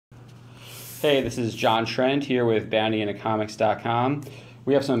Hey, this is John Trent here with BountyInAComics.com.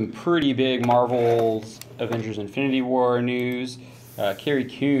 We have some pretty big Marvel's Avengers Infinity War news. Carrie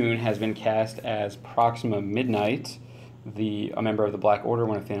Coon has been cast as Proxima Midnight, a member of the Black Order,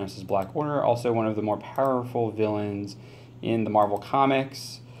 one of Thanos' Black Order, also one of the more powerful villains in the Marvel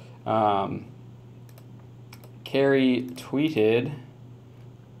Comics. Carrie tweeted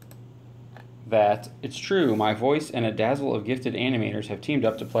that it's true, my voice and a dazzle of gifted animators have teamed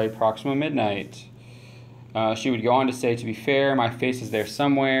up to play Proxima Midnight. She would go on to say, to be fair, my face is there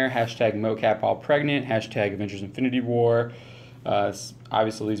somewhere, hashtag mocap while pregnant, hashtag Avengers Infinity War.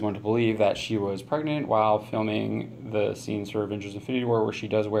 Obviously leads one to believe that she was pregnant while filming the scenes for Avengers Infinity War where she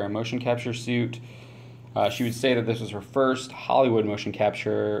does wear a motion capture suit. She would say that this was her first Hollywood motion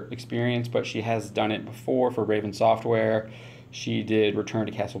capture experience, but she has done it before for Raven Software. She did Return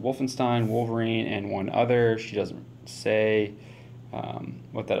to Castle Wolfenstein, Wolverine, and one other. She doesn't say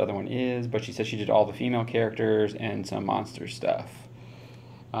what that other one is, but she said she did all the female characters and some monster stuff.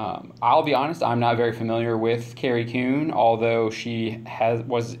 I'll be honest, I'm not very familiar with Carrie Coon, although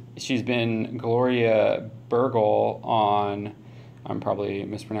she's been Gloria Burgle on, I'm probably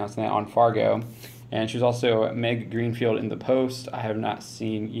mispronouncing that, on Fargo. And she was also Meg Greenfield in The Post. I have not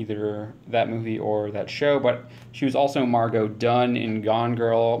seen either that movie or that show, but she was also Margot Dunn in Gone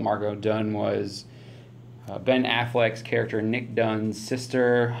Girl. Margot Dunn was Ben Affleck's character Nick Dunn's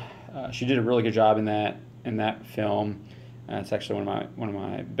sister. She did a really good job in that film. It's actually one of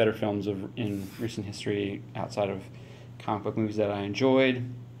my better films in recent history outside of comic book movies that I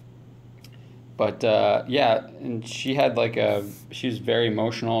enjoyed. But yeah, and she had she was very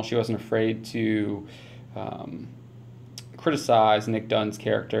emotional. She wasn't afraid to criticize Nick Dunn's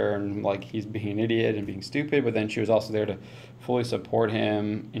character and he's being an idiot and being stupid. But then she was also there to fully support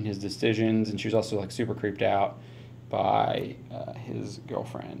him in his decisions. And she was also super creeped out by his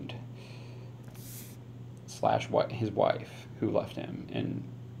girlfriend / his wife, who left him and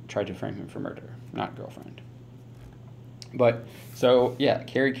tried to frame him for murder, not girlfriend. But, so, yeah,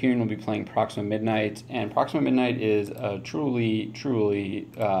 Carrie Coon will be playing Proxima Midnight, and Proxima Midnight is a truly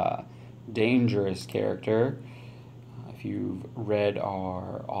dangerous character. If you've read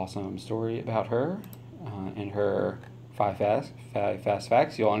our awesome story about her and her five fast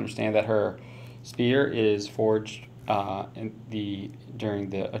facts, you'll understand that her spear is forged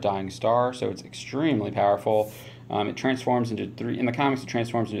during A Dying Star, so it's extremely powerful. It transforms into in the comics, it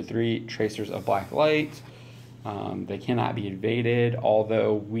transforms into 3 tracers of black light. They cannot be evaded,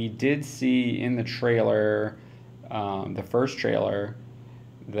 although we did see in the trailer, the first trailer,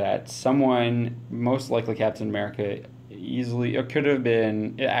 that someone, most likely Captain America,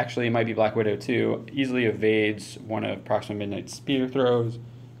 it might be Black Widow too, easily evades one of Proxima Midnight's spear throws.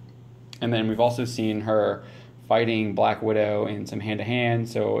 And then we've also seen her fighting Black Widow in some hand-to-hand,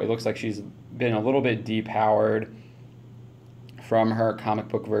 so it looks like she's been a little bit depowered from her comic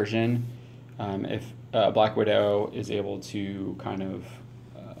book version. If Black Widow is able to kind of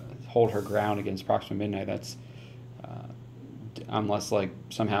hold her ground against Proxima Midnight, that's unless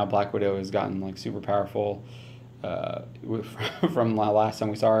somehow Black Widow has gotten super powerful from the last time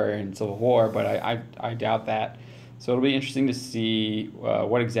we saw her in Civil War, but I doubt that. So it'll be interesting to see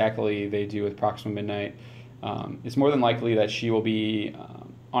what exactly they do with Proxima Midnight. It's more than likely that she will be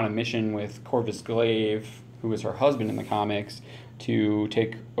on a mission with Corvus Glaive, who is her husband in the comics, to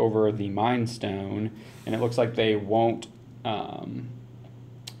take over the Mind Stone, and it looks like she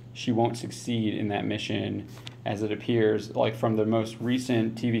won't succeed in that mission, as it appears from the most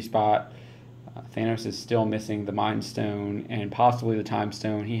recent TV spot. Thanos is still missing the Mind Stone and possibly the Time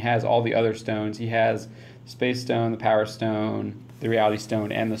Stone. He has all the other stones. He has the Space Stone, the Power Stone, the Reality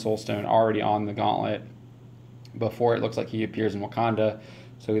Stone, and the Soul Stone already on the gauntlet before it looks like he appears in Wakanda.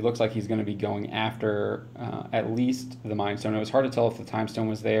 So he looks like he's going to be going after at least the Mind Stone. It was hard to tell if the Time Stone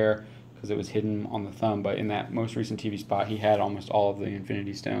was there because it was hidden on the thumb, but in that most recent TV spot, he had almost all of the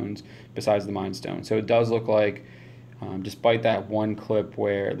Infinity Stones besides the Mind Stone. So it does look like, despite that one clip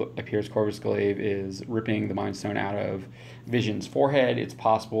where it appears Corvus Glaive is ripping the Mind Stone out of Vision's forehead, it's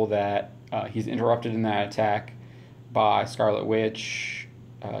possible that he's interrupted in that attack by Scarlet Witch,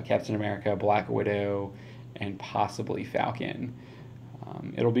 Captain America, Black Widow, and possibly Falcon.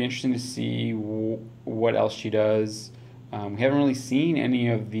 It'll be interesting to see what else she does. We haven't really seen any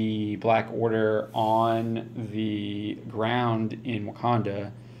of the Black Order on the ground in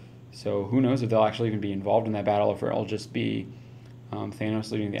Wakanda, so who knows if they'll actually even be involved in that battle, or if it'll just be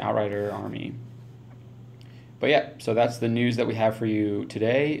Thanos leading the Outrider army. But yeah, so that's the news that we have for you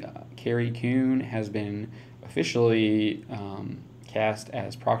today. Carrie Coon has been officially cast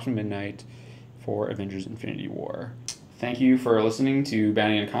as Proxima Midnight for Avengers Infinity War. Thank you for listening to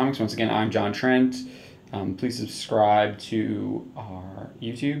Bounty on Comics. Once again, I'm John Trent. Please subscribe to our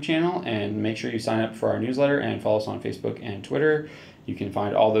YouTube channel and make sure you sign up for our newsletter and follow us on Facebook and Twitter. You can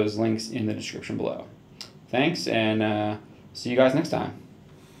find all those links in the description below. Thanks, and see you guys next time.